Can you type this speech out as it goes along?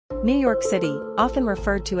New York City, often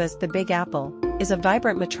referred to as the Big Apple, is a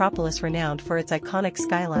vibrant metropolis renowned for its iconic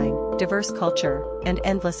skyline, diverse culture, and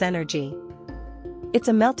endless energy. It's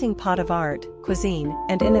a melting pot of art, cuisine,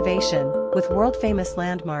 and innovation, with world-famous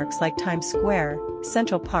landmarks like Times Square,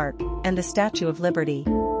 Central Park, and the Statue of Liberty.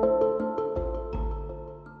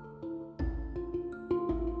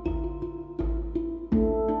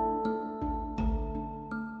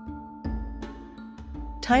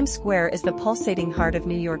 Times Square is the pulsating heart of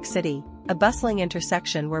New York City, a bustling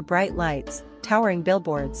intersection where bright lights, towering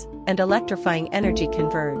billboards, and electrifying energy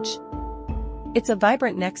converge. It's a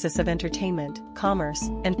vibrant nexus of entertainment, commerce,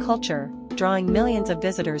 and culture, drawing millions of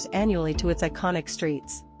visitors annually to its iconic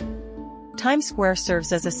streets. Times Square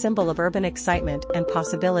serves as a symbol of urban excitement and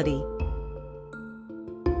possibility.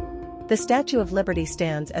 The Statue of Liberty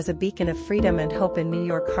stands as a beacon of freedom and hope in New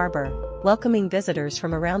York Harbor, welcoming visitors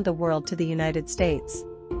from around the world to the United States.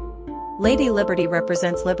 Lady Liberty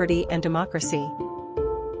represents liberty and democracy.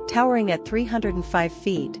 Towering at 305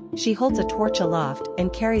 feet, she holds a torch aloft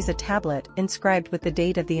and carries a tablet inscribed with the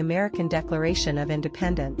date of the American Declaration of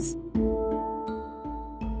Independence.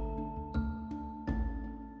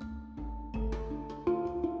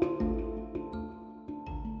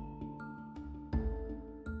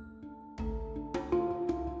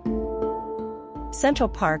 Central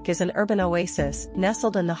Park is an urban oasis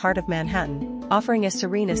nestled in the heart of Manhattan, offering a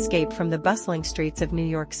serene escape from the bustling streets of New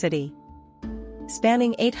York City.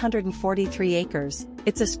 Spanning 843 acres,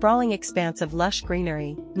 it's a sprawling expanse of lush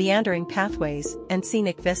greenery, meandering pathways, and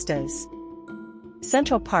scenic vistas.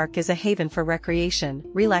 Central Park is a haven for recreation,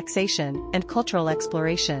 relaxation, and cultural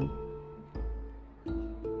exploration.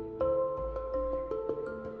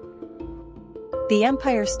 The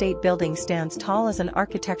Empire State Building stands tall as an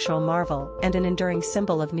architectural marvel and an enduring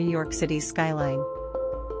symbol of New York City's skyline.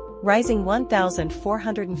 Rising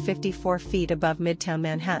 1,454 feet above Midtown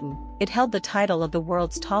Manhattan, it held the title of the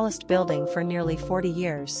world's tallest building for nearly 40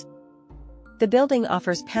 years. The building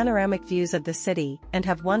offers panoramic views of the city and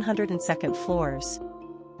have 102nd floors.